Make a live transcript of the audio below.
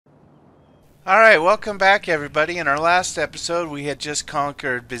Alright, welcome back everybody. In our last episode we had just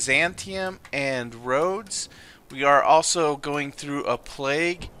conquered Byzantium and Rhodes. We are also going through a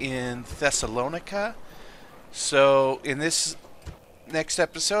plague in Thessalonica. So in this next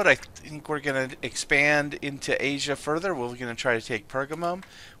episode I think we're going to expand into Asia further. We're going to try to take Pergamum.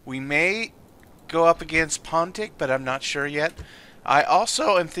 We may go up against Pontic, but I'm not sure yet. I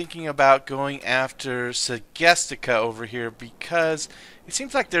also am thinking about going after Segestica over here because it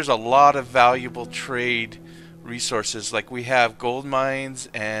seems like there's a lot of valuable trade resources. Like we have gold mines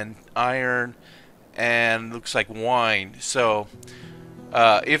and iron and looks like wine. So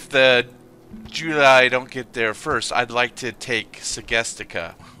if the July don't get there first, I'd like to take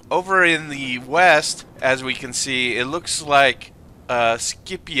Segestica. Over in the west, as we can see, it looks like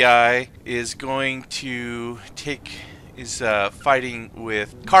Scipii is going to is fighting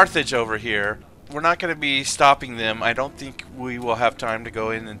with Carthage over here. We're not going to be stopping them. I don't think we will have time to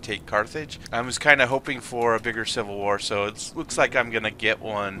go in and take Carthage. I was kind of hoping for a bigger civil war, so it looks like I'm going to get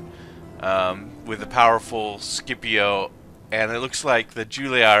one with a powerful Scipio, and it looks like the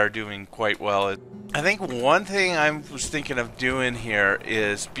Julii are doing quite well. I think one thing I was thinking of doing here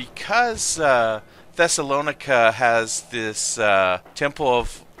is because Thessalonica has this Temple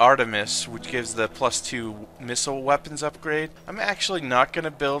of Artemis, which gives the +2 missile weapons upgrade. I'm actually not going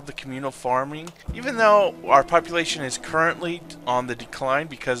to build the communal farming. Even though our population is currently on the decline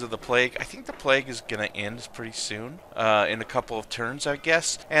because of the plague, I think the plague is going to end pretty soon, in a couple of turns, I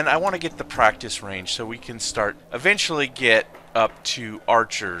guess. And I want to get the practice range so we can start, eventually get up to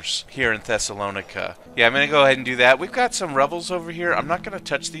archers here in Thessalonica. Yeah, I'm going to go ahead and do that. We've got some rebels over here. I'm not going to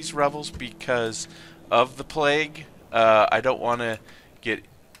touch these rebels because of the plague. I don't want to get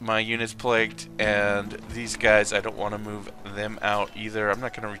my units plagued, and these guys, I don't want to move them out either. I'm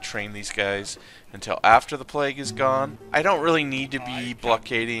not going to retrain these guys until after the plague is gone. I don't really need to be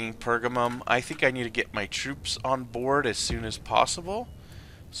blockading Pergamum. I think I need to get my troops on board as soon as possible.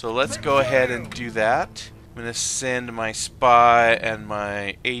 So let's go ahead and do that. I'm going to send my spy and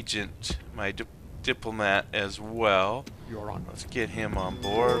my agent, my diplomat as well. Let's get him on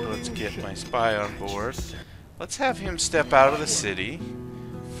board. Let's get my spy on board. Let's have him step out of the city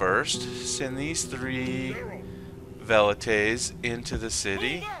first. Send these 3 velites into the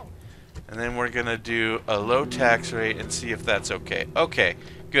city. And then we're going to do a low tax rate and see if that's okay. Okay,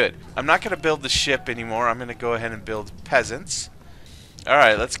 good. I'm not going to build the ship anymore. I'm going to go ahead and build peasants.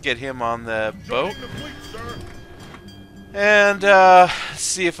 Alright, let's get him on the boat. And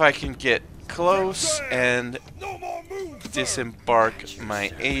see if I can get close and disembark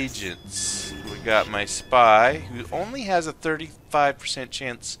my agents. We got my spy, who only has a 35%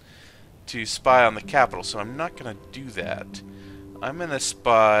 chance to spy on the capital, so I'm not going to do that. I'm going to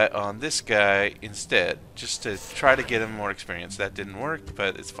spy on this guy instead, just to try to get him more experience. That didn't work,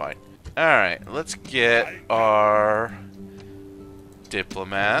 but it's fine. Alright, let's get our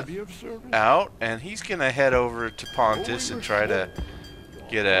diplomat out, and he's going to head over to Pontus and try to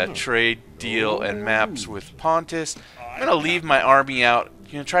get a trade deal and maps with Pontus. I'm going to leave my army out.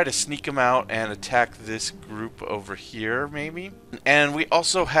 I'm going to try to sneak them out and attack this group over here, maybe. And we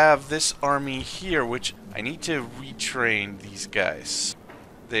also have this army here, which I need to retrain these guys.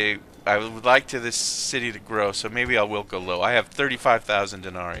 I would like this city to grow, so maybe I will go low. I have 35,000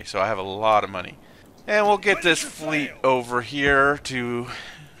 denarii, so I have a lot of money. And we'll get this fleet over here to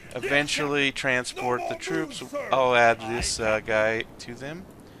eventually transport the troops. I'll add this guy to them.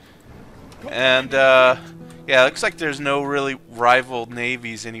 And yeah, it looks like there's no really rival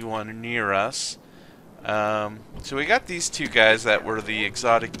navies anyone near us. So we got these 2 guys that were the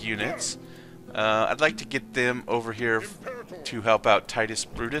exotic units. I'd like to get them over here to help out Titus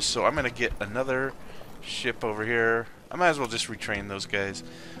Brutus, so I'm going to get another ship over here. I might as well just retrain those guys.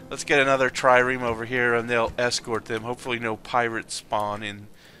 Let's get another trireme over here and they'll escort them. Hopefully no pirates spawn in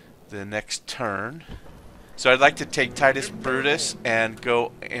the next turn. So I'd like to take Titus Brutus and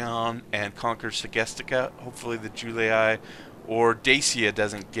go on and conquer Segestica. Hopefully the Julii or Dacia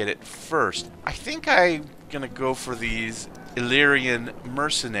doesn't get it first. I think I'm going to go for these Illyrian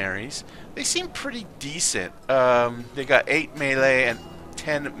mercenaries. They seem pretty decent. They got 8 melee and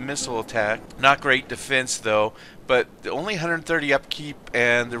 10 missile attack. Not great defense though, but only 130 upkeep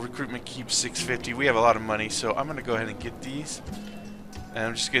and the recruitment keeps 650. We have a lot of money, so I'm going to go ahead and get these. And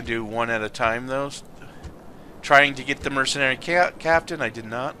I'm just going to do one at a time though. Trying to get the mercenary captain, I did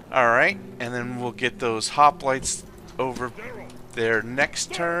not. Alright, and then we'll get those hoplites over there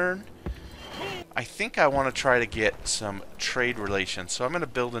next turn. I think I want to try to get some trade relations, so I'm going to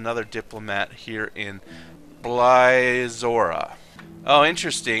build another diplomat here in Blizora. Oh,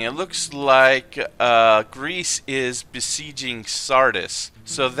 interesting. It looks like Greece is besieging Sardis.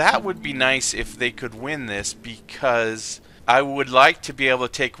 So that would be nice if they could win this, because I would like to be able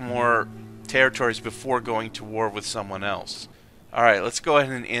to take more territories before going to war with someone else. Alright, let's go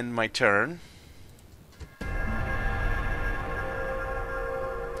ahead and end my turn.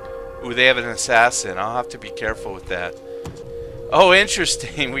 Ooh, they have an assassin. I'll have to be careful with that. Oh,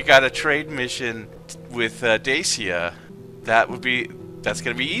 interesting. We got a trade mission with Dacia. That's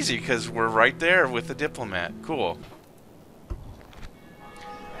going to be easy because we're right there with the diplomat. Cool.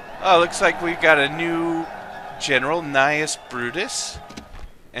 Oh, looks like we got a new general, Gnaeus Brutus.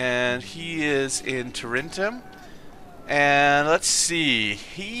 And he is in Tarentum. And let's see.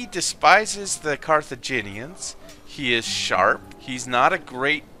 He despises the Carthaginians. He is sharp. He's not a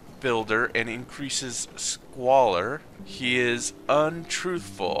great builder and increases squalor. He is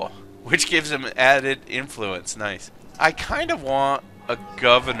untruthful, which gives him added influence. Nice. I kind of want a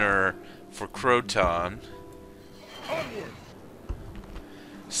governor for Croton.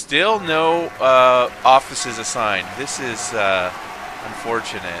 Still no offices assigned. This is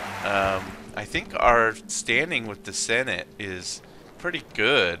unfortunate. I think our standing with the Senate is pretty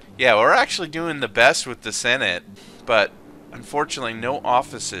good. Yeah, we're actually doing the best with the Senate, but unfortunately no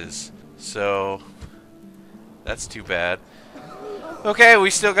offices. So that's too bad. Okay, we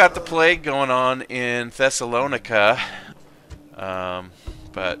still got the plague going on in Thessalonica,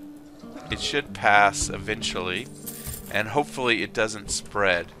 but it should pass eventually, and hopefully it doesn't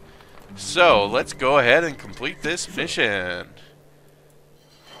spread. So let's go ahead and complete this mission.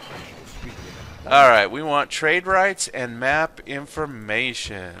 Alright, we want trade rights and map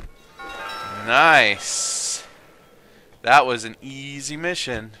information. Nice. That was an easy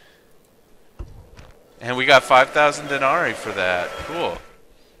mission. And we got 5,000 denarii for that. Cool.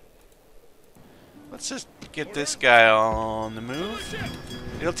 Let's just get this guy on the move.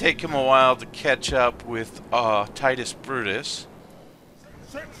 It'll take him a while to catch up with Titus Brutus.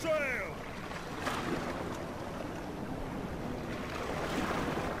 Set sail!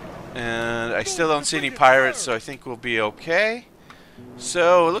 And I still don't see any pirates, so I think we'll be okay.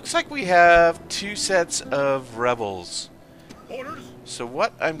 So it looks like we have 2 sets of rebels. So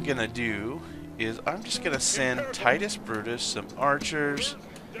what I'm gonna do is I'm just gonna send Titus Brutus some archers,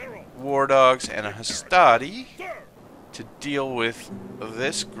 war dogs, and a hastati to deal with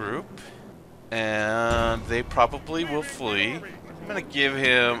this group, and they probably will flee. I'm gonna give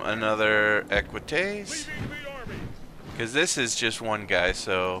him another equites because this is just one guy.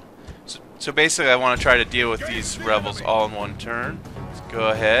 So basically I want to try to deal with these rebels all in one turn. Let's go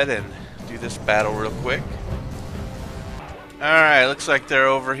ahead and do this battle real quick. Alright, looks like they're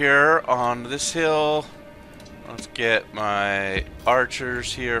over here on this hill. Let's get my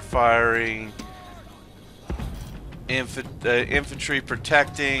archers here firing. Infantry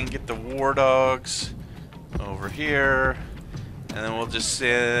protecting. Get the war dogs over here. And then we'll just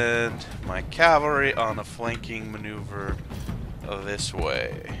send my cavalry on a flanking maneuver this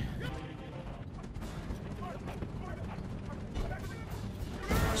way.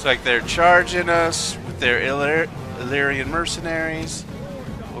 Looks like they're charging us with their Illyrian mercenaries.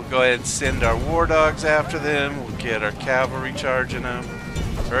 We'll go ahead and send our war dogs after them. We'll get our cavalry charging them.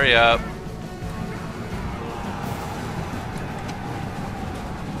 Hurry up.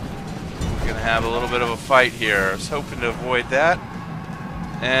 We're gonna have a little bit of a fight here. I was hoping to avoid that.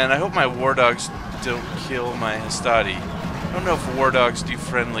 And I hope my war dogs don't kill my hastati. I don't know if war dogs do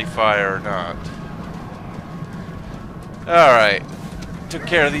friendly fire or not. Alright. Took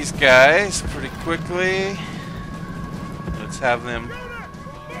care of these guys pretty quickly. Let's have them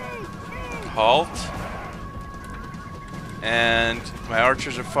halt. And my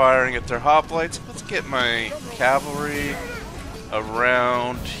archers are firing at their hoplites. Let's get my cavalry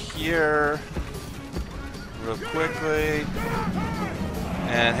around here real quickly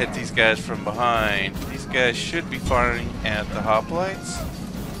and hit these guys from behind. These guys should be firing at the hoplites.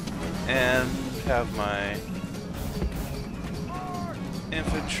 And have my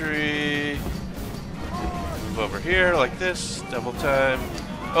infantry move over here like this, double time.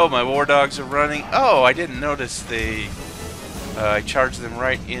 Oh, my war dogs are running. Oh, I didn't notice they I charged them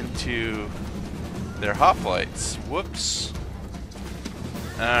right into their hoplites. Whoops.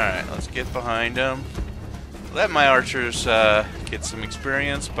 Alright, let's get behind them. Let my archers get some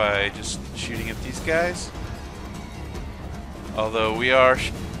experience by just shooting at these guys. Although we are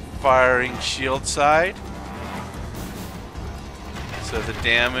firing shield side, so the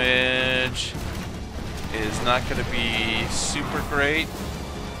damage is not going to be super great.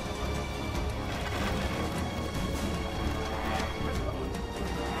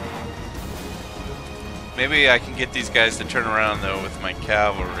 Maybe I can get these guys to turn around though with my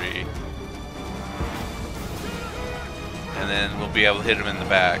cavalry. And then we'll be able to hit them in the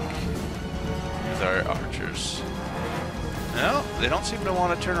back with our archers. No, they don't seem to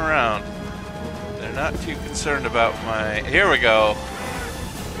want to turn around. They're not too concerned about my... Here we go.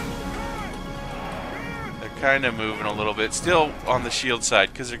 They're kind of moving a little bit. Still on the shield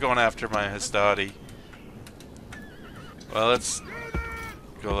side because they're going after my Hastati. Well, let's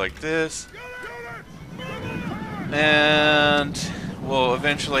go like this. And we'll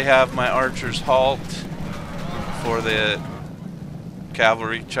eventually have my archers halt before the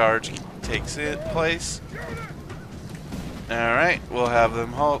cavalry charge takes place. Alright, we'll have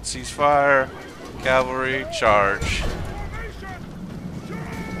them halt, ceasefire, cavalry, charge.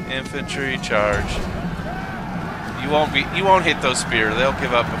 Infantry, charge. You won't hit those spears. They'll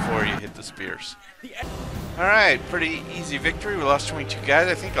give up before you hit the spears. Alright, pretty easy victory. We lost 22 guys.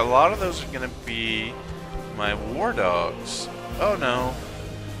 I think a lot of those are going to be my war dogs. Oh no.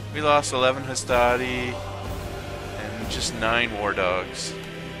 We lost 11 Hastati and just 9 war dogs.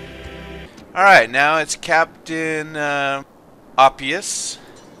 Alright, now it's Captain Oppius.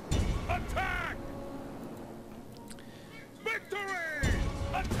 Attack! Victory!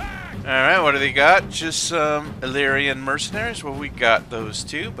 Attack! Alright, what do they got? Just some Illyrian mercenaries? Well, we got those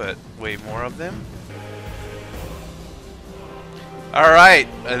too, but way more of them. Alright,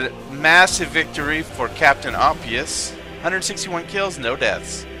 a massive victory for Captain Oppius. 161 kills, no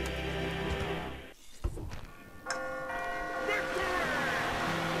deaths.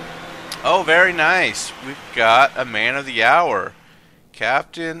 Oh, very nice. We've got a man of the hour.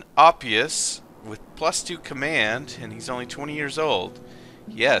 Captain Oppius with +2 command, and he's only 20 years old.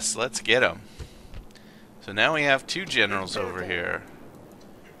 Yes, let's get him. So now we have 2 generals over here.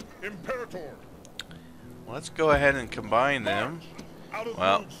 Imperator! Let's go ahead and combine them.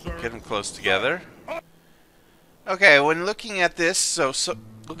 Well, get them close together. Okay, when looking at this, so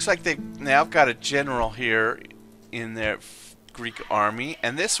looks like they've now got a general here in their Greek army,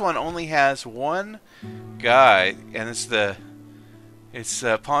 and this one only has 1 guy, and it's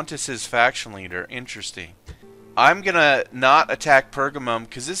Pontus's faction leader. Interesting. I'm gonna not attack Pergamum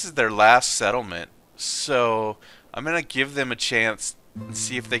because this is their last settlement, so I'm gonna give them a chance and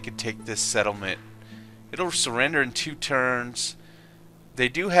see if they can take this settlement. It'll surrender in 2 turns. They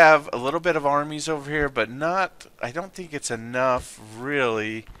do have a little bit of armies over here, but not, I don't think it's enough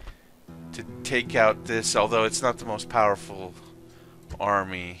really to take out this, although it's not the most powerful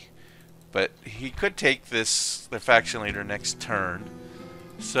army. But he could take this, the faction leader, next turn.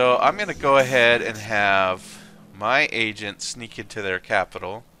 So I'm going to go ahead and have my agent sneak into their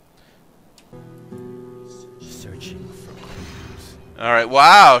capital. Searching for clues. Alright,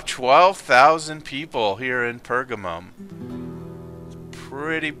 wow, 12,000 people here in Pergamum.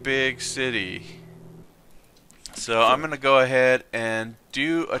 Pretty big city. So I'm going to go ahead and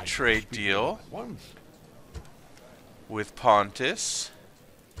do a trade deal with Pontus.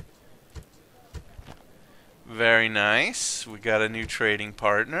 Very nice. We got a new trading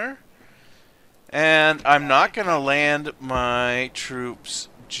partner. And I'm not going to land my troops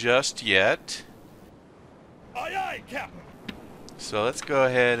just yet. Aye, aye, Captain! So let's go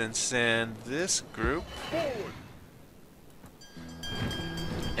ahead and send this group. Forward!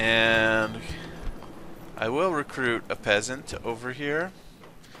 And I will recruit a peasant over here.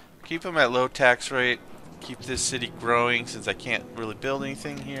 Keep them at low tax rate. Keep this city growing since I can't really build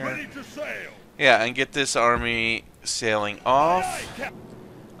anything here. Ready to sail! Yeah, and get this army sailing off. Aye, aye, Captain!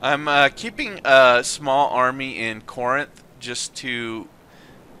 I'm keeping a small army in Corinth just to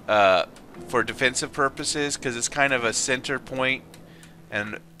for defensive purposes because it's kind of a center point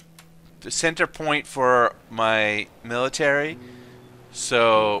and the center point for my military.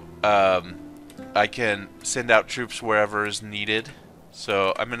 So I can send out troops wherever is needed.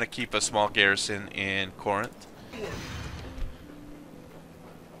 So I'm going to keep a small garrison in Corinth.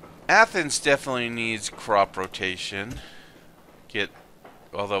 Athens definitely needs crop rotation.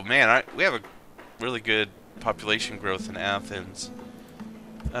 Although, man, we have a really good population growth in Athens.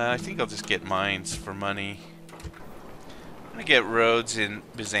 I think I'll just get mines for money. I'm going to get roads in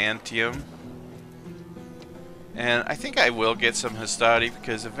Byzantium. And I think I will get some Hastati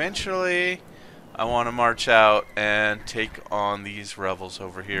because eventually I want to march out and take on these rebels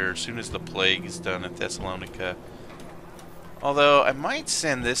over here as soon as the plague is done at Thessalonica. Although I might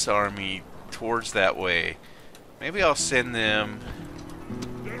send this army towards that way. Maybe I'll send them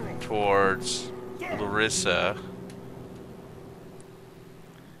towards Larissa.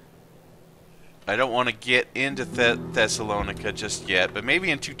 I don't want to get into Thessalonica just yet, but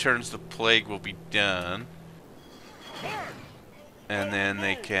maybe in 2 turns the plague will be done. And then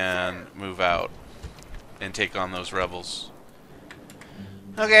they can move out. and take on those rebels.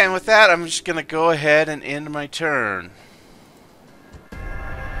 Okay, and with that, I'm just going to go ahead and end my turn.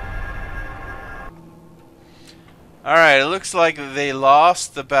 Alright, it looks like they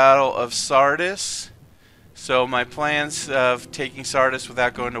lost the Battle of Sardis. So my plans of taking Sardis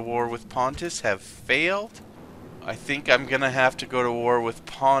without going to war with Pontus have failed. I think I'm going to have to go to war with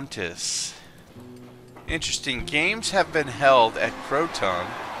Pontus. Interesting. Games have been held at Croton,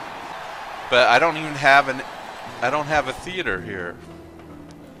 but I don't even have a theater here.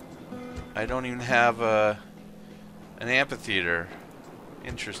 I don't even have an amphitheater.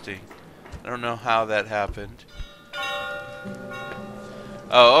 Interesting. I don't know how that happened.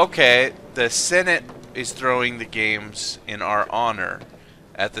 Oh, okay. The Senate is throwing the games in our honor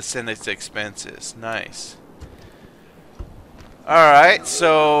at the Senate's expenses. Nice. Alright,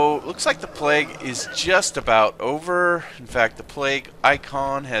 so looks like the plague is just about over. In fact, the plague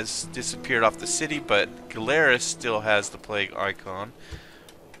icon has disappeared off the city, but Galeris still has the plague icon.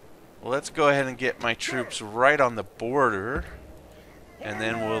 Well, let's go ahead and get my troops right on the border, and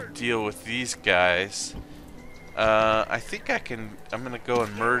then we'll deal with these guys. I think I'm going to go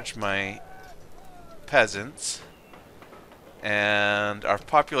and merge my peasants. And our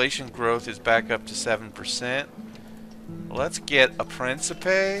population growth is back up to 7%. Let's get a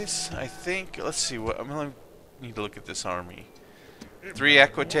Principes. I think, let's see, I'm going to need to look at this army. 3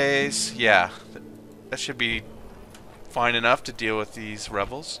 Equites. Yeah, that should be fine enough to deal with these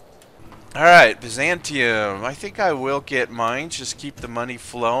rebels. Alright, Byzantium. I think I will get mines, just keep the money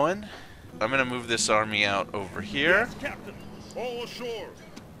flowing. I'm going to move this army out over here. Yes, Captain. All ashore.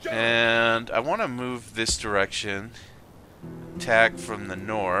 And I want to move this direction. Attack from the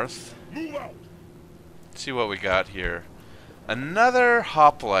north. Move out. Let's see what we got here. Another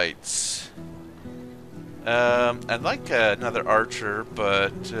hoplites. I'd like another archer,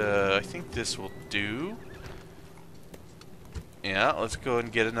 but I think this will do. Yeah, let's go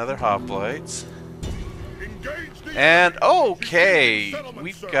and get another hoplites. And okay,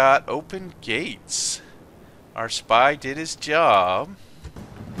 we've got open gates. Our spy did his job.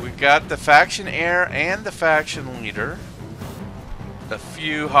 We've got the faction heir and the faction leader. A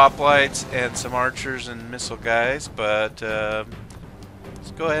few hoplites and some archers and missile guys, but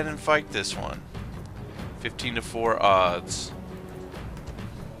let's go ahead and fight this one. 15-4 odds.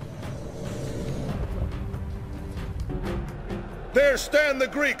 There stand the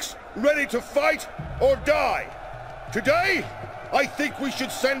Greeks, ready to fight or die. Today, I think we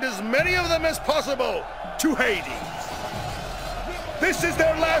should send as many of them as possible to Hades. This is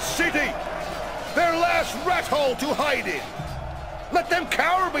their last city, their last rat hole to hide in. Let them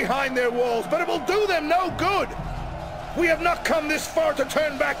cower behind their walls, but it will do them no good. We have not come this far to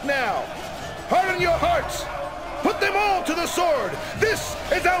turn back now. Harden your hearts. Put them all to the sword. This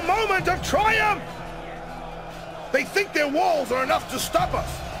is our moment of triumph. They think their walls are enough to stop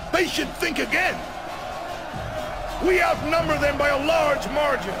us. They should think again. We outnumber them by a large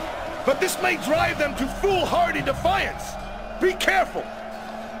margin, but this may drive them to foolhardy defiance. Be careful.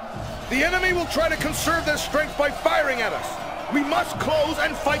 The enemy will try to conserve their strength by firing at us. We must close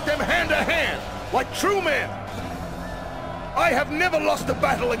and fight them hand to hand, like true men. I have never lost a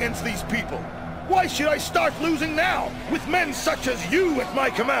battle against these people. Why should I start losing now, with men such as you at my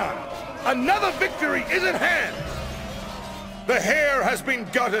command? Another victory is at hand. The hair has been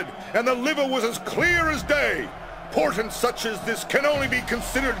gutted, and the liver was as clear as day. Portent such as this can only be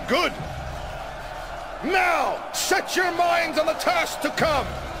considered good. Now, set your minds on the task to come.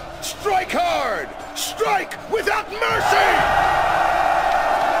 Strike hard! Strike without mercy!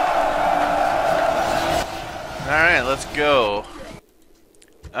 Alright, let's go.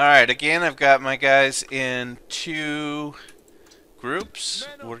 Alright, again, I've got my guys in 2 groups.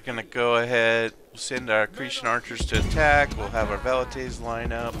 We're going to go ahead, send our Cretan archers to attack. We'll have our Velites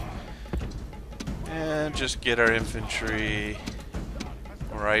line up. And just get our infantry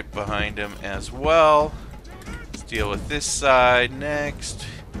right behind them as well. Let's deal with this side next.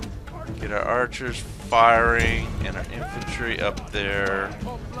 Get our archers firing and our infantry up there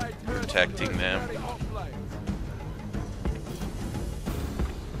protecting them.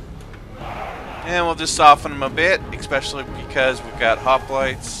 And we'll just soften them a bit, especially because we've got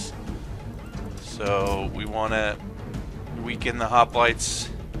hoplites. So we want to weaken the hoplites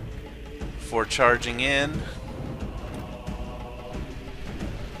before charging in.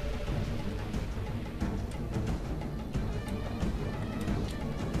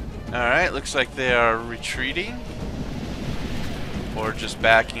 Alright, looks like they are retreating or just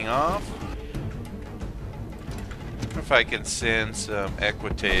backing off. I wonder if I can send some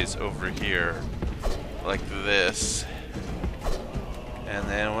Equites over here like this. And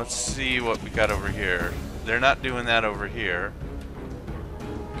then let's see what we got over here. They're not doing that over here.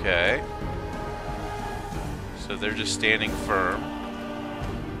 Okay. So they're just standing firm.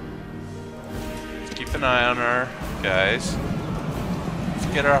 Let's keep an eye on our guys. Let's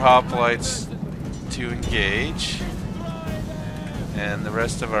get our hoplites to engage. And the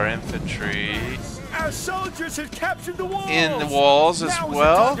rest of our infantry Our soldiers have captured the walls. in the walls as now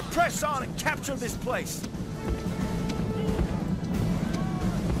well. Is the time to press on and capture this place.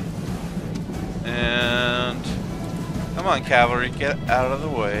 And come on, cavalry, get out of the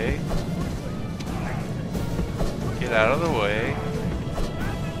way. Get out of the way.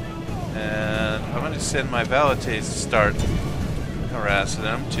 And I'm going to send my valites to start harassing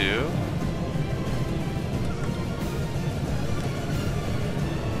them too.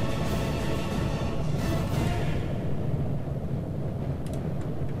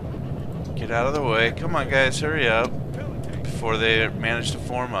 Get out of the way. Come on, guys, hurry up before they manage to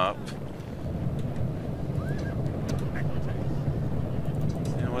form up.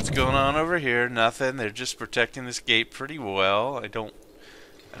 And what's going on over here? Nothing. They're just protecting this gate pretty well. I don't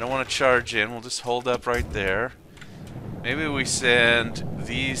want to charge in. We'll just hold up right there. Maybe we send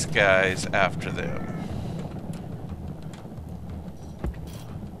these guys after them.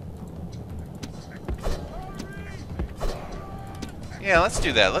 Yeah, let's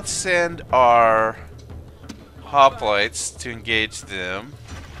do that. Let's send our hoplites to engage them.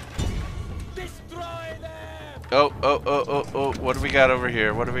 Destroy them. Oh, what do we got over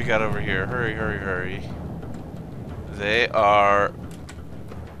here? What do we got over here? Hurry, hurry, hurry. They are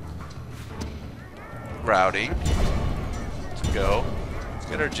routing. Let's go. Let's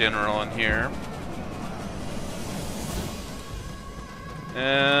get our general in here.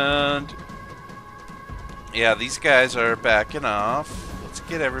 And yeah, these guys are backing off. Let's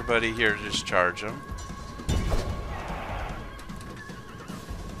get everybody here to just charge them.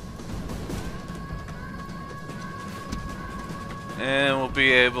 And we'll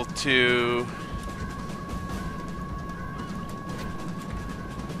be able to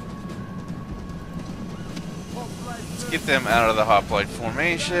let's get them out of the hoplite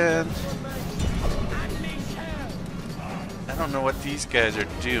formation. I don't know what these guys are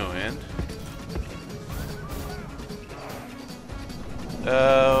doing.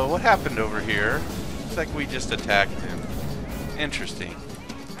 What happened over here? Looks like we just attacked him. Interesting.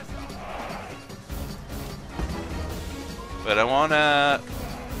 But I want to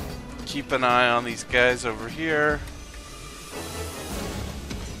keep an eye on these guys over here.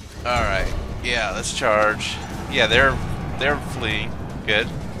 Alright. Yeah, let's charge. Yeah, they're fleeing. Good.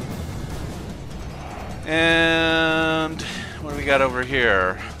 And what do we got over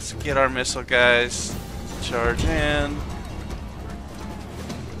here? Let's get our missile guys. Charge in.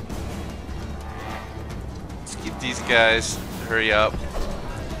 Let's get these guys to hurry up.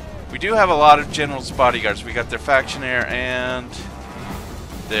 We do have a lot of generals' bodyguards. We got their factionaire and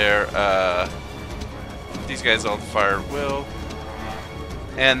their these guys all fire at will,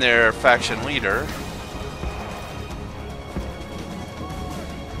 and their faction leader.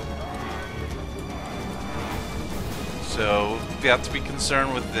 So we have to be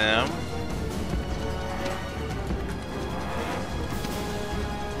concerned with them.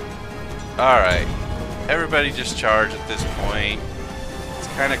 Alright. Everybody just charge at this point. It's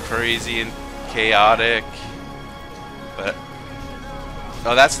kind of crazy and chaotic. But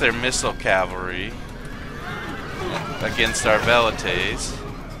oh, that's their missile cavalry against our velites.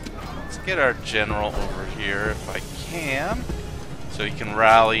 Let's get our general over here if I can, so he can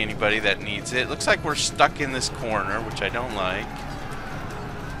rally anybody that needs it. Looks like we're stuck in this corner, which I don't like.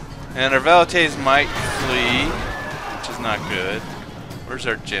 And our velites might flee, which is not good. Where's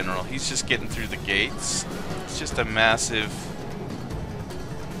our general? He's just getting through the gates. It's just a massive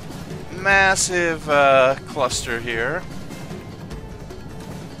cluster here.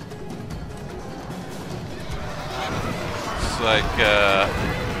 Looks like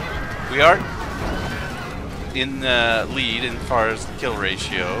we are in the lead as far as the kill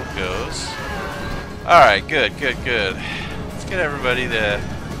ratio goes. Alright, good. Let's get everybody to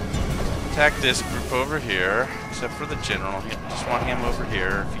attack this group over here, except for the general. Just want him over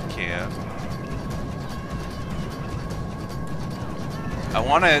here if he can. I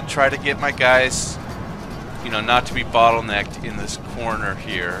want to try to get my guys, you know, not to be bottlenecked in this corner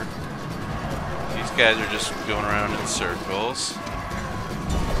here. These guys are just going around in circles.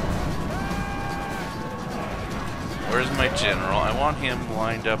 Where's my general? I want him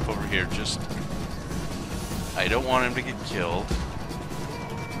lined up over here. Just, I don't want him to get killed.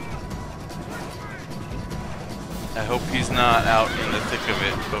 I hope he's not out in the thick of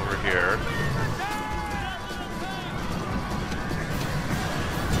it over here.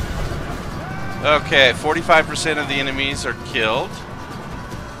 Okay, 45% of the enemies are killed.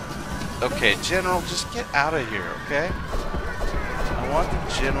 Okay, General, just get out of here, okay? I want the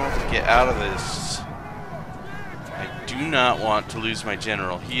General to get out of this. I do not want to lose my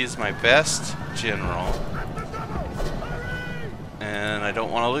General. He is my best General. And I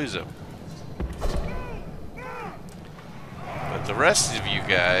don't want to lose him. But the rest of you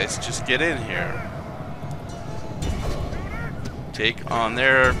guys, just get in here. Take on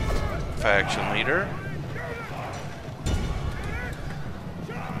their faction leader.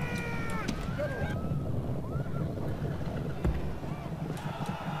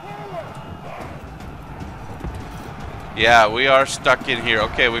 Yeah, we are stuck in here.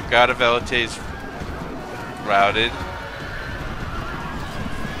 Okay, we've got Avelites routed.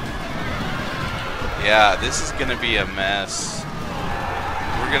 Yeah, this is gonna be a mess.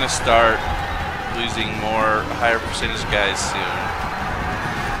 We're gonna start losing more higher percentage guys soon.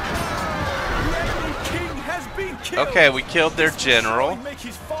 Okay, we killed their general.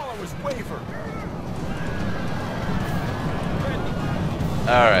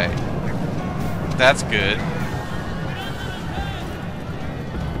 Alright. That's good.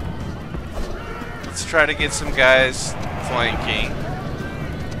 Let's try to get some guys flanking.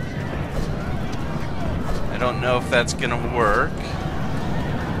 I don't know if that's gonna work.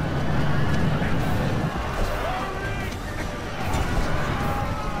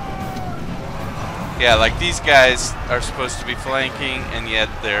 Yeah, like these guys are supposed to be flanking and yet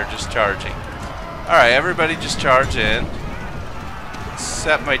they're just charging. Alright, everybody just charge in.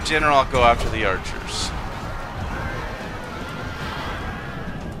 Except my general, I'll go after the archers.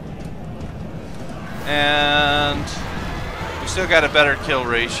 And we still got a better kill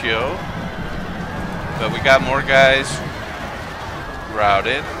ratio. But we got more guys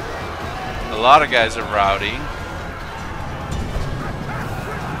routed. A lot of guys are routing.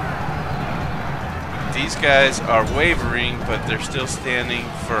 These guys are wavering, but they're still standing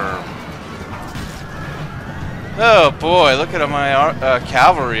firm. Oh boy, look at my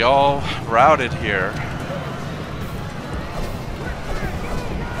cavalry all routed here.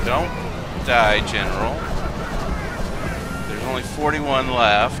 Don't die, General. There's only 41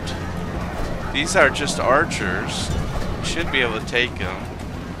 left. These are just archers. We should be able to take them.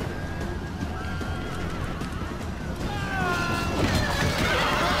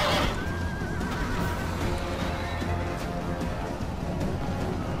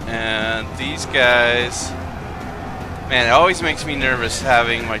 And these guys, man, it always makes me nervous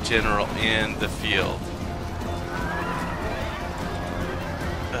having my general in the field.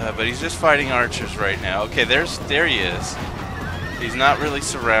 But he's just fighting archers right now. Okay, there he is. He's not really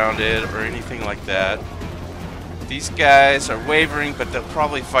surrounded or anything like that. These guys are wavering, but they'll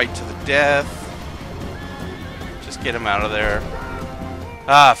probably fight to the death. Just get him out of there.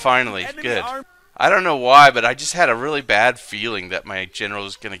 Ah, finally. Good. I don't know why, but I just had a really bad feeling that my general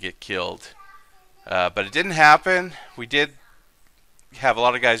was going to get killed. But it didn't happen. We did have a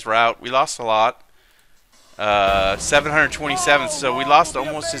lot of guys rout. We lost a lot. 727, so we lost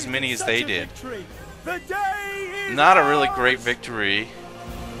almost as many as they did. Not a really great victory.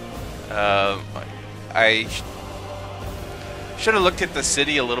 I should have looked at the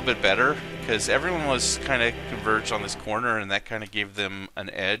city a little bit better, because everyone was kind of converged on this corner, and that kind of gave them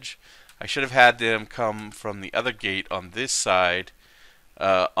an edge. I should have had them come from the other gate on this side,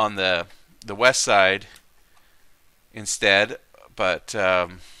 on the west side instead, but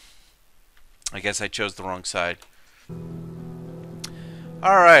I guess I chose the wrong side.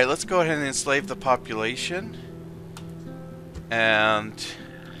 Alright, let's go ahead and enslave the population. And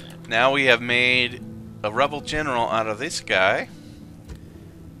now we have made a rebel general out of this guy.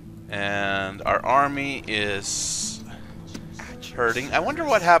 And our army is hurting. I wonder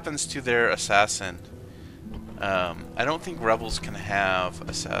what happens to their assassin. I don't think rebels can have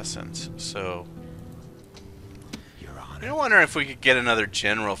assassins, so I wonder if we could get another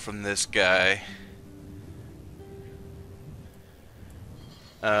general from this guy.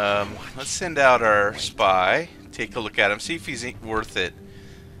 Let's send out our spy, take a look at him, see if he's worth it.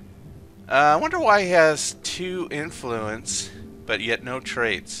 I wonder why he has 2 influence, but yet no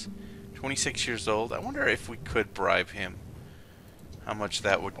traits. 26 years old. I wonder if we could bribe him. How much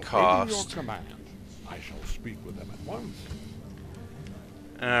that would cost. Your command. I shall speak with them at once.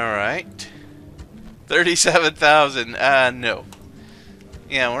 Alright. 37,000. No.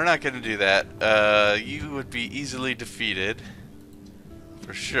 Yeah, we're not going to do that. You would be easily defeated.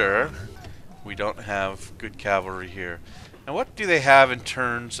 For sure. We don't have good cavalry here. And what do they have in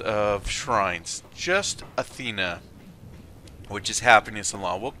terms of shrines? Just Athena, which is happiness and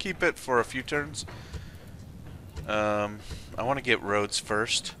law. We'll keep it for a few turns. I want to get roads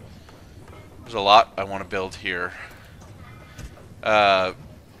first. There's a lot I want to build here.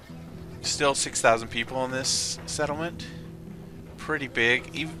 Still 6,000 people in this settlement. Pretty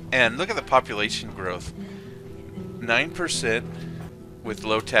big. And look at the population growth. 9% with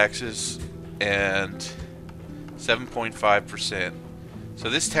low taxes and 7.5%. So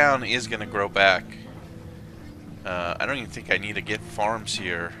this town is going to grow back. I don't even think I need to get farms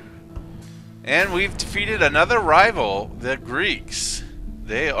here. And we've defeated another rival, the Greeks.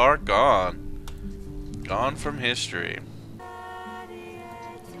 They are gone. Gone from history.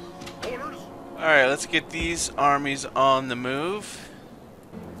 Alright, let's get these armies on the move.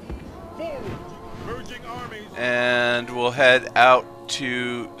 And we'll head out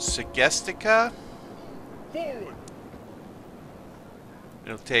to Segestica.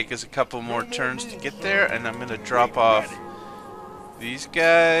 It'll take us a couple more turns to get there, and I'm going to drop off these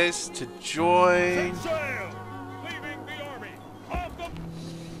guys to join.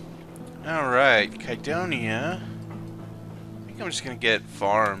 Alright, Kydonia. I think I'm just going to get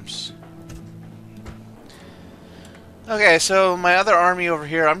farms. Okay, so my other army over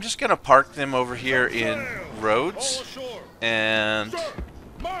here, I'm just going to park them over here in Rhodes. And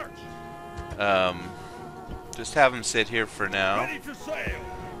just have them sit here for now.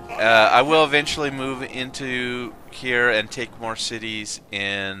 I will eventually move into here and take more cities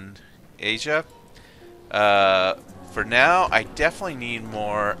in Asia. For now, I definitely need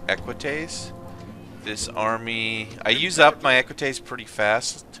more equites. This army, I use up my equites pretty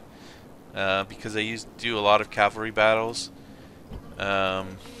fast because I do a lot of cavalry battles. I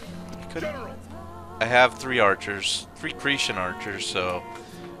have 3 archers, 3 Cretan archers, so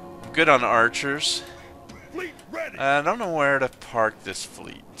I'm good on archers. I don't know where to park this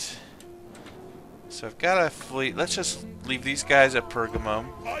fleet. So I've got a fleet. Let's just leave these guys at Pergamum.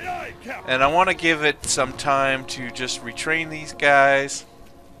 And I want to give it some time to just retrain these guys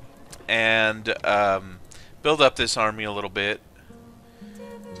and build up this army a little bit.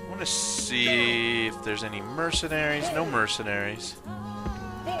 I want to see if there's any mercenaries. No mercenaries.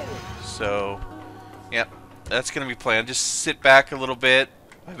 So, yeah, that's going to be planned. Just sit back a little bit.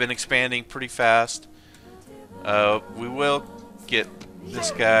 I've been expanding pretty fast. We will get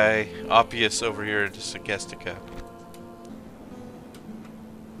this guy, Oppius, over here into Segestica.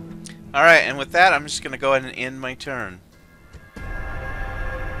 Alright, and with that, I'm just going to go ahead and end my turn.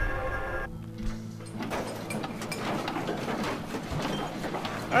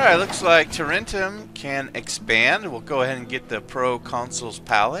 Alright, looks like Tarentum can expand. We'll go ahead and get the Proconsul's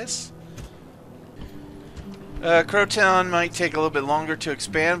Palace. Crotown might take a little bit longer to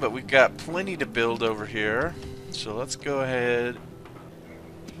expand, but we've got plenty to build over here. So let's go ahead.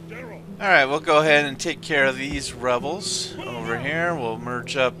 Alright, we'll go ahead and take care of these rebels over here. We'll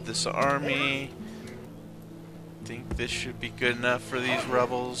merge up this army. I think this should be good enough for these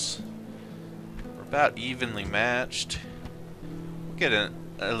rebels. We're about evenly matched. We'll get an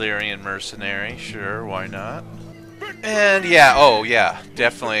Illyrian mercenary, sure, why not? And yeah, oh yeah,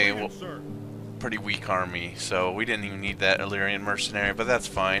 definitely pretty weak army, so we didn't even need that Illyrian mercenary, but that's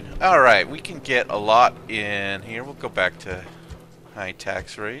fine. Alright, we can get a lot in here. We'll go back to high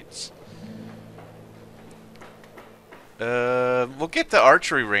tax rates. We'll get the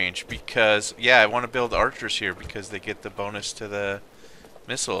archery range because, yeah, I want to build archers here because they get the bonus to the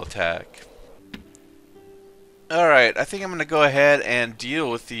missile attack. Alright, I think I'm going to go ahead and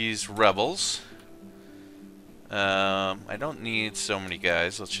deal with these rebels. I don't need so many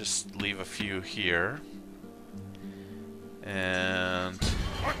guys. Let's just leave a few here. And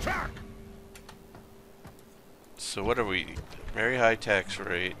so what are we? Very high tax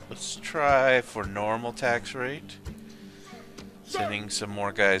rate. Let's try for normal tax rate. Sending some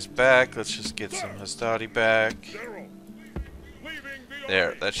more guys back. Let's just get some Hastati back.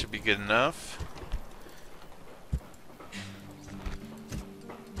 There, that should be good enough.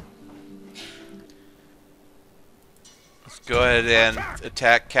 Let's go ahead and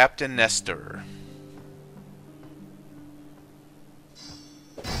attack Captain Nestor.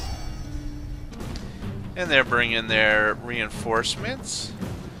 And they're bringing their reinforcements.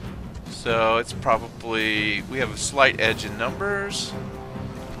 So it's probably, we have a slight edge in numbers,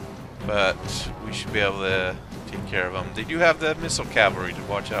 but we should be able to take care of them. They do have the missile cavalry to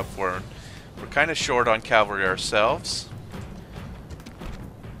watch out for. We're kind of short on cavalry ourselves,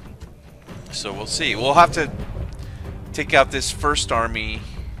 so we'll see. We'll have to take out this first army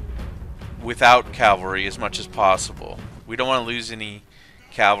without cavalry as much as possible. We don't want to lose any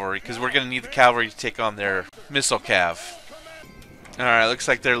cavalry because we're going to need the cavalry to take on their missile cav. Alright, looks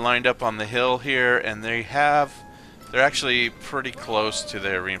like they're lined up on the hill here, and they're actually pretty close to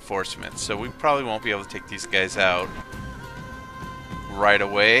their reinforcements, so we probably won't be able to take these guys out. right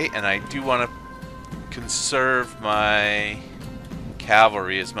away, and I do want to conserve my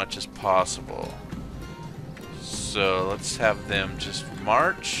cavalry as much as possible. So let's have them just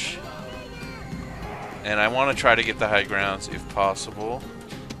march. And I want to try to get the high grounds if possible.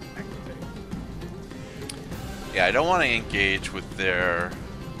 Yeah, I don't want to engage with their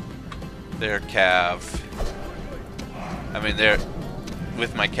cav. I mean, they're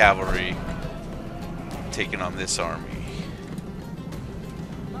with my cavalry taking on this army.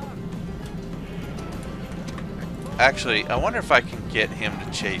 Actually, I wonder if I can get him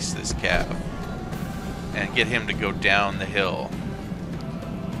to chase this cav and get him to go down the hill.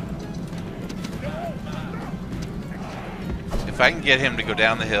 If I can get him to go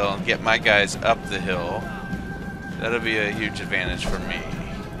down the hill and get my guys up the hill, that'll be a huge advantage for me.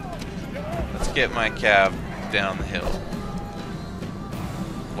 Let's get my cav down the hill.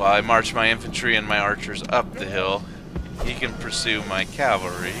 While I march my infantry and my archers up the hill, he can pursue my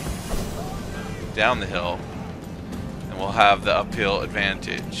cavalry down the hill, and we'll have the uphill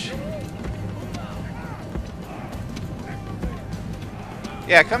advantage.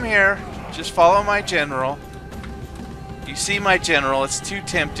 Yeah, come here. Just follow my general. You see my general, it's too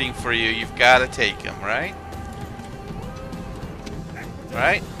tempting for you. You've got to take him, right?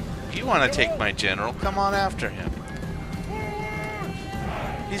 Right? You want to take my general, come on after him.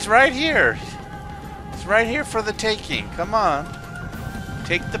 He's right here. He's right here for the taking. Come on.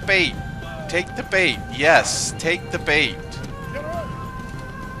 Take the bait. Take the bait. Yes, take the bait.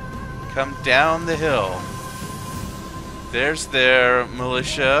 Come down the hill. There's their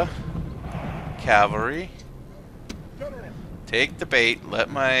militia cavalry. Take the bait. Let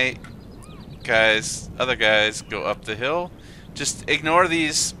my guys, other guys, go up the hill. Just ignore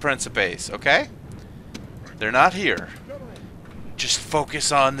these Principes, okay? They're not here. Just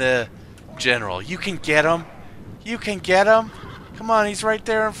focus on the general. You can get him. You can get him. Come on, he's right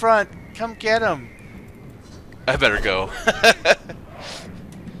there in front. Come get him. I better go.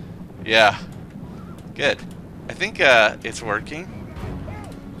 Yeah. Good. I think it's working.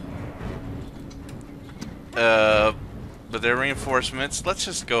 But they're reinforcements. Let's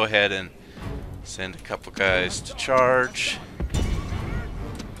just go ahead and send a couple guys to charge.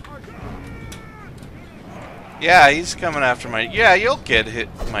 Yeah, he's coming after my... Yeah, you'll get hit,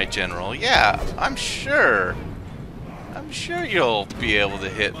 my general. Yeah, I'm sure. I'm sure you'll be able to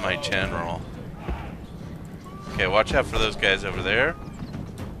hit my general. Okay, watch out for those guys over there.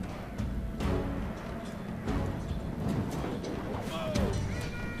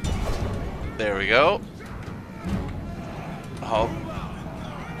 There we go. Oh,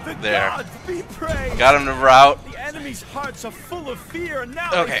 there. Got him to rout. The enemy's hearts are full of fear, and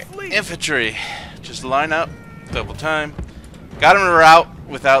now okay, infantry. Just line up, double time. Got him to rout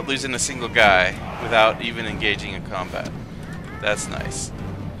without losing a single guy, without even engaging in combat. That's nice.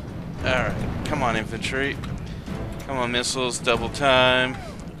 Alright, come on, infantry. Come on, missiles, double time.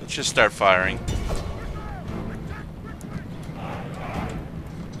 Let's just start firing.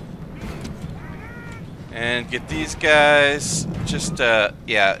 And get these guys. Just,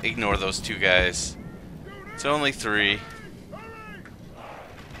 yeah, ignore those two guys. It's only 3.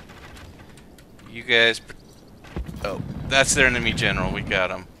 You guys... Oh, that's their enemy general. We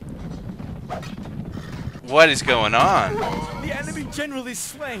got him. What is going on? The enemy general is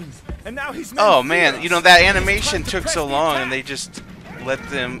slain, and now he's... Oh, man, you know, that animation took so long, and they just let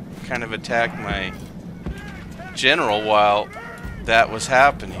them kind of attack my general while that was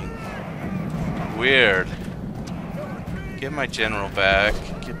happening. Weird. Get my general back.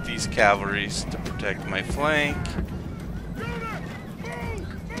 Get these cavalries to protect my flank.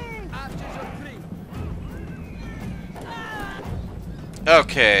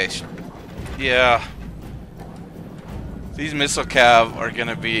 Okay. Yeah. These missile cav are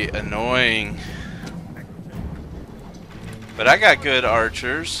gonna be annoying. But I got good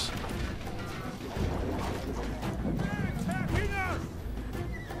archers.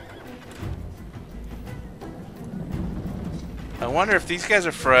 I wonder if these guys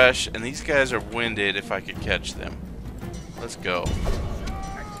are fresh and these guys are winded, if I could catch them. Let's go.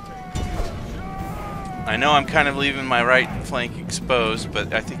 I know I'm kind of leaving my right flank exposed,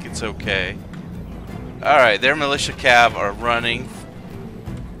 but I think it's okay. Alright, their militia cav are running.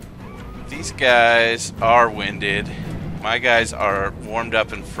 These guys are winded. My guys are warmed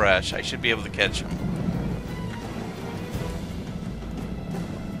up and fresh. I should be able to catch them.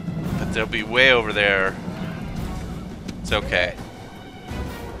 But they'll be way over there. It's okay.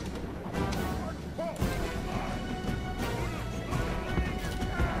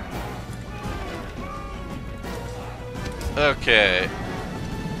 Okay.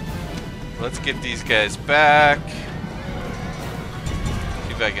 Let's get these guys back.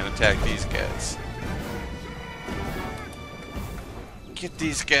 if I can attack these guys. Get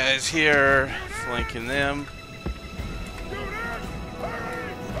these guys here, flanking them.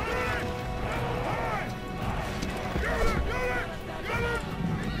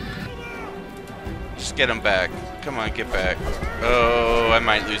 Just get them back. Come on, get back. Oh, I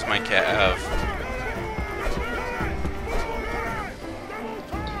might lose my cav.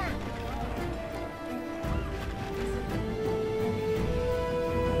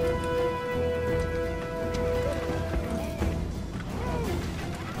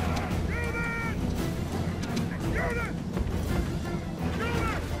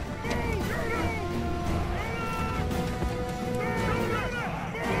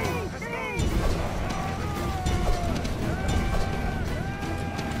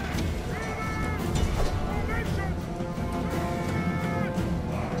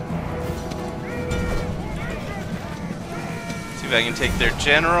 If I can take their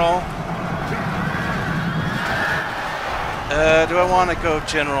general. Do I want to go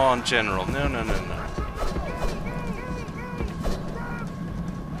general on general? No, no, no, no.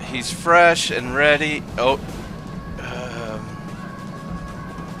 He's fresh and ready. Oh.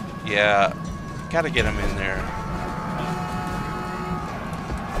 Yeah. Gotta get him in there.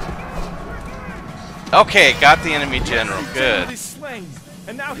 Okay, got the enemy general. Good. Is slain,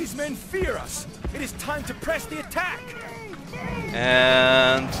 and now his men fear us. It is time to press the attack.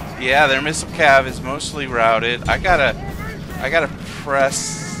 And yeah, their missile cav is mostly routed. I gotta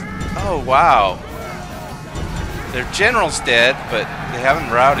press. Oh wow, their general's dead, but they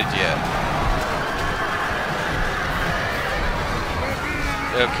haven't routed yet.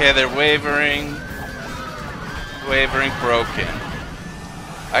 Okay, they're wavering, broken.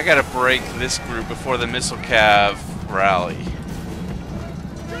 I gotta break this group before the missile cav rally.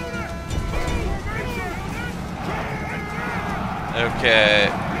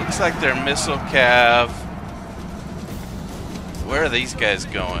 Okay, looks like they're missile cav. Where are these guys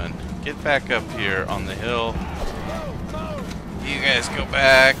going? Get back up here on the hill. You guys go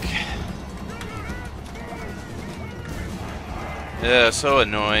back. Yeah, so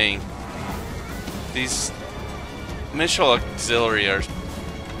annoying. These missile auxiliary are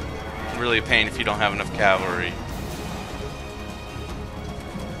really a pain if you don't have enough cavalry.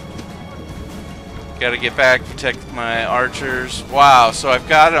 Gotta get back, protect my archers. Wow, so I've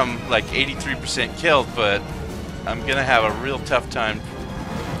got them like 83% killed, but I'm gonna have a real tough time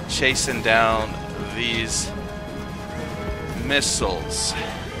chasing down these missiles.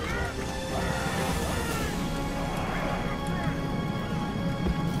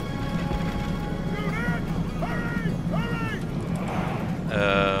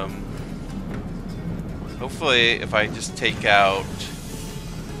 Hopefully, if I just take out...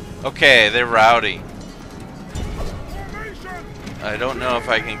 Okay, they're routing. I don't know if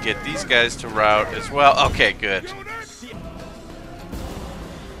I can get these guys to route as well. Okay, good.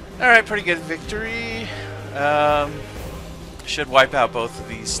 Alright, pretty good victory. Should wipe out both of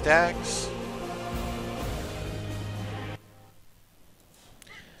these stacks.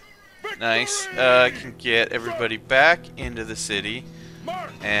 Nice. I can get everybody back into the city.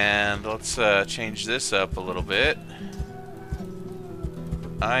 And let's change this up a little bit.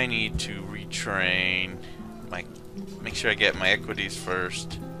 I need to retrain my... Make sure I get my equities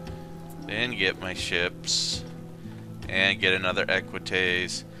first. Then get my ships. And get another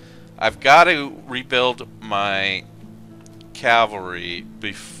equites. I've got to rebuild my cavalry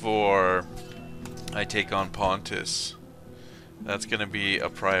before I take on Pontus. That's going to be a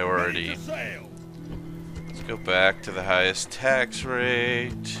priority. Let's go back to the highest tax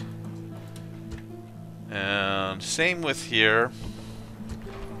rate. And same with here.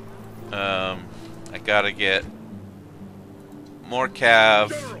 I gotta get more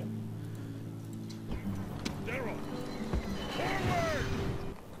cav.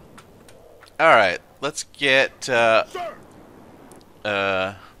 Alright, let's get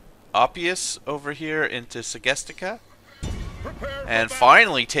Oppius over here into Segestica. And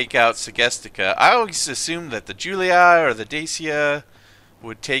finally take out Segestica. I always assumed that the Julii or the Dacia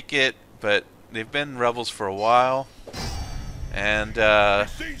would take it, but they've been rebels for a while. And, you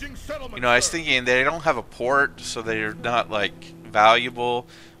know, I was thinking they don't have a port, so they're not, like, valuable.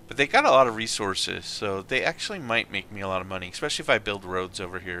 But they got a lot of resources, so they actually might make me a lot of money, especially if I build roads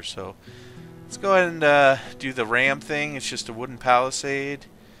over here. So let's go ahead and do the ram thing. It's just a wooden palisade.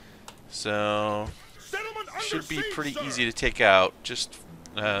 So should be pretty easy to take out. Just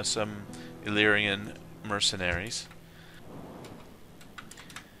some Illyrian mercenaries.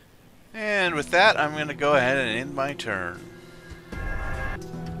 And with that, I'm going to go ahead and end my turn.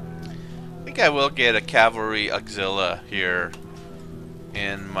 I think I will get a cavalry auxilia here.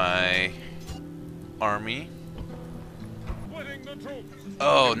 in my army.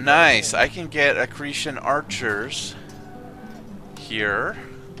 Oh, nice! I can get accretion archers here,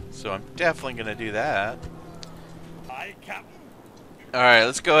 so I'm definitely gonna do that. Alright,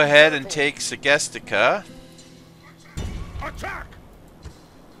 let's go ahead and take Segestica. Attack!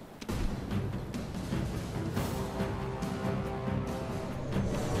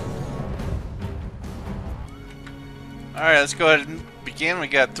 Alright, let's go ahead and begin. We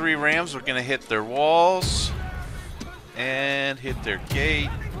got 3 rams. We're gonna hit their walls and hit their gate.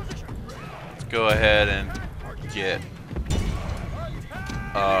 Let's go ahead and get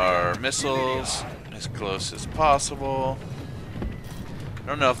our missiles as close as possible. I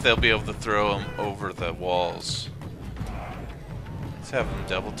don't know if they'll be able to throw them over the walls. Let's have them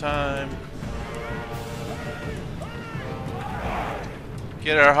double time.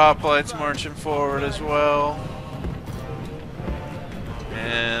 Get our hoplites marching forward as well.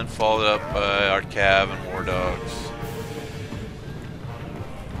 And followed up by our cav and war dogs.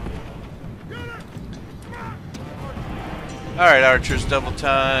 Alright, archers double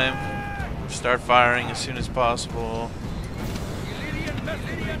time. Start firing as soon as possible.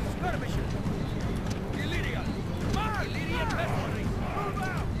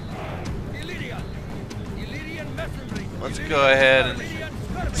 Let's go ahead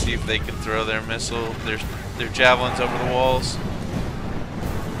and see if they can throw their missile, their javelins over the walls.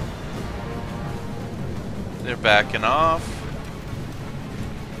 They're backing off.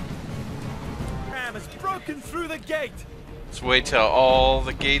 Ram has broken through the gate. Let's wait till all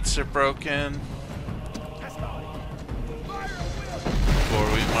the gates are broken before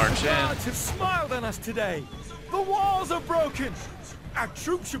we march The gods in. have smiled on us today. The walls are broken. Our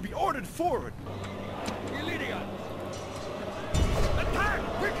troops should be ordered forward. Attack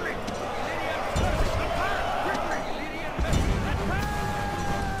quickly!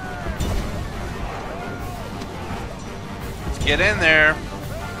 Let's get in there.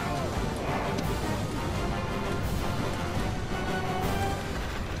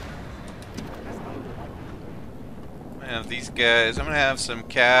 Man, these guys, I'm gonna have some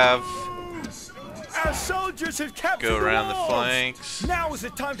cav Our soldiers have captured go around the walls. flanks. Now is the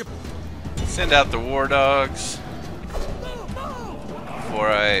time to Send out the war dogs before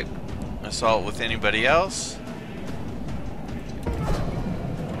I assault with anybody else.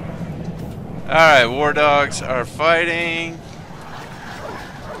 Alright, war dogs are fighting.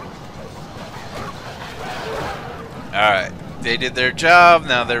 Alright, they did their job,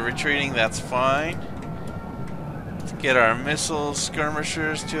 now they're retreating, that's fine. Let's get our missile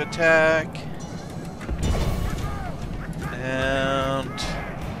skirmishers to attack. And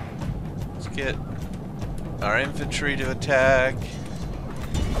let's get our infantry to attack.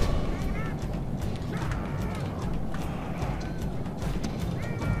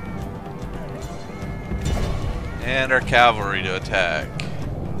 And our cavalry to attack.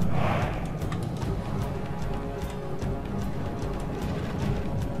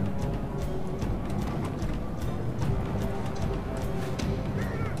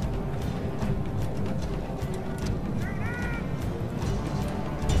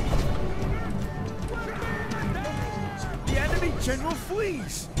 The enemy general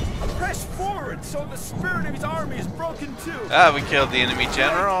flees. Press forward so the spirit of his army is broken too. Ah, we killed the enemy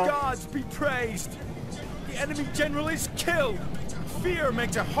general. Gods be praised. The enemy general is killed. Fear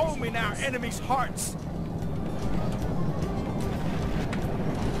makes a home in our enemies' hearts.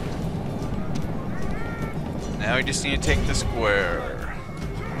 Now we just need to take the square.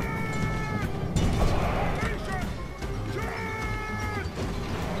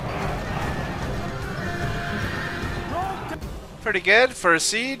 Pretty good for a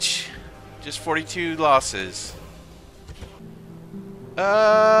siege. Just 42 losses.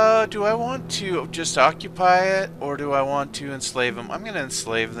 Do I want to just occupy it, or do I want to enslave them? I'm gonna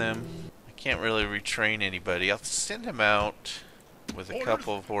enslave them. I can't really retrain anybody. I'll send him out with a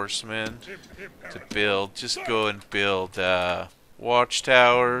couple of horsemen to build. Just go and build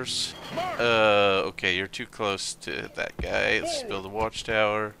watchtowers. Okay, you're too close to that guy. Let's build a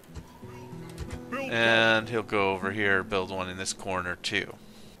watchtower. And he'll go over here, build one in this corner too.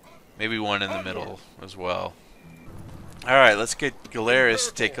 Maybe one in the middle as well. Alright, let's get Galerius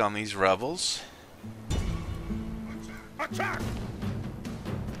to take on these rebels. Attack!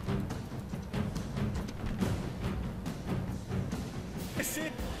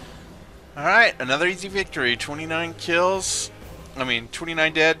 Alright, another easy victory. 29 kills.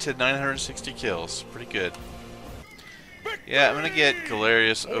 29 dead to 960 kills. Pretty good. Yeah, I'm gonna get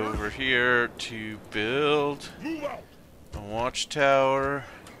Galerius over here to build a watchtower.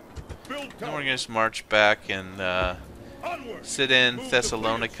 Then we're gonna just march back and Onward. sit in Move the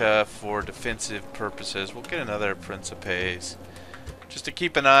Thessalonica for defensive purposes. We'll get another Principes. Just to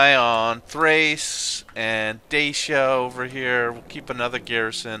keep an eye on Thrace and Dacia over here. We'll keep another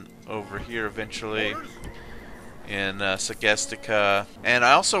garrison over here eventually in Segestica. And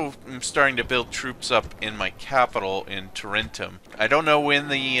I also am starting to build troops up in my capital in Tarentum. I don't know when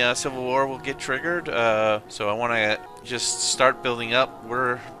the Civil War will get triggered, so I want to just start building up.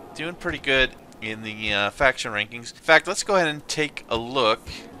 We're doing pretty good in the faction rankings. In fact, let's go ahead and take a look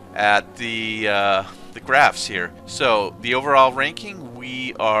at the graphs here. So the overall ranking,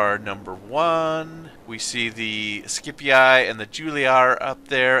 we are number 1. We see the Scipii and the Julii up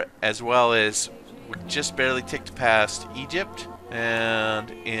there, as well as we just barely ticked past Egypt. And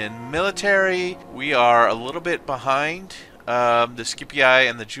in military, we are a little bit behind the Scipii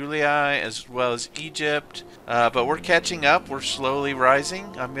and the Julii, as well as Egypt. But we're catching up. We're slowly rising.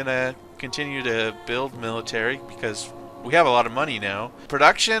 I'm going to continue to build military because we have a lot of money now.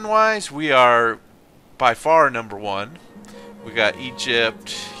 Production-wise, we are by far number 1. We got Egypt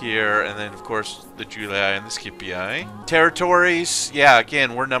here, and then of course the Julii and the Scipii. Territories, yeah,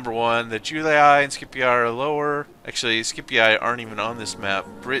 again, we're number 1. The Julii and Scipii are lower. Actually, Scipii aren't even on this map.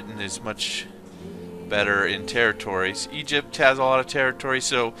 Britain is much better in territories. Egypt has a lot of territory,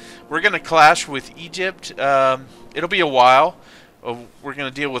 so we're going to clash with Egypt. It'll be a while. We're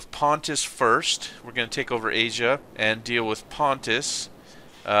going to deal with Pontus first. We're going to take over Asia and deal with Pontus.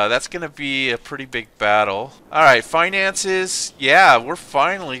 That's going to be a pretty big battle. Alright, finances. Yeah, we're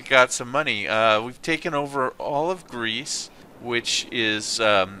finally got some money. We've taken over all of Greece, which is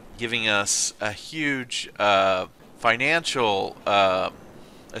giving us a huge financial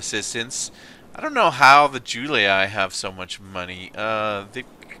assistance. I don't know how the Julii have so much money.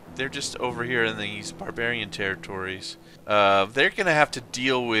 They're just over here in these barbarian territories. They're going to have to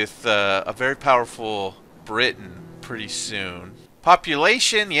deal with a very powerful Britain pretty soon.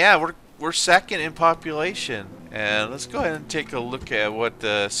 Population, yeah, we're second in population. And let's go ahead and take a look at what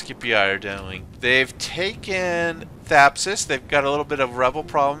the Scipii are doing. They've taken Thapsus. They've got a little bit of rebel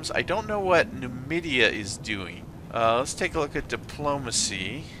problems. I don't know what Numidia is doing. Let's take a look at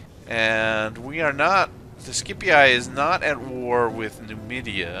diplomacy. And we are not... The Scipii is not at war with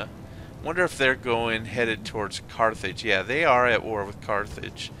Numidia. Wonder if they're headed towards Carthage. Yeah, they are at war with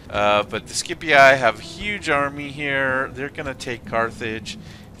Carthage. But the Scipii have a huge army here. They're going to take Carthage.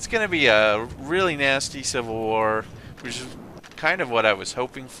 It's going to be a really nasty civil war, which is kind of what I was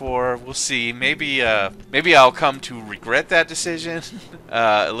hoping for. We'll see. Maybe I'll come to regret that decision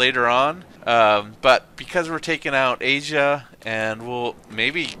later on. But because we're taking out Asia, and we'll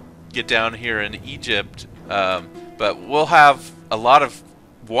maybe get down here in Egypt, but we'll have a lot of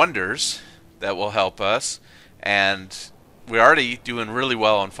wonders that will help us, and we're already doing really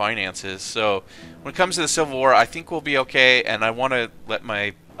well on finances. So when it comes to the Civil War, I think we'll be okay, and I want to let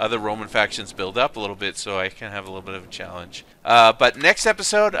my other Roman factions build up a little bit so I can have a little bit of a challenge. But next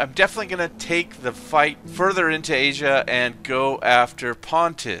episode, I'm definitely going to take the fight further into Asia and go after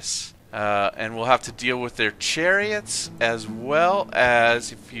Pontus. And we'll have to deal with their chariots, as well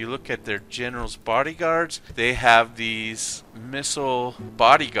as, if you look at their general's bodyguards, they have these missile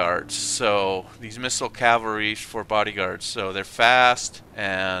bodyguards. So these missile cavalry for bodyguards. So they're fast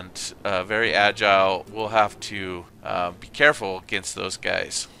and very agile. We'll have to be careful against those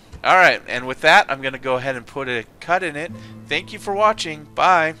guys. Alright, and with that, I'm going to go ahead and put a cut in it. Thank you for watching.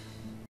 Bye.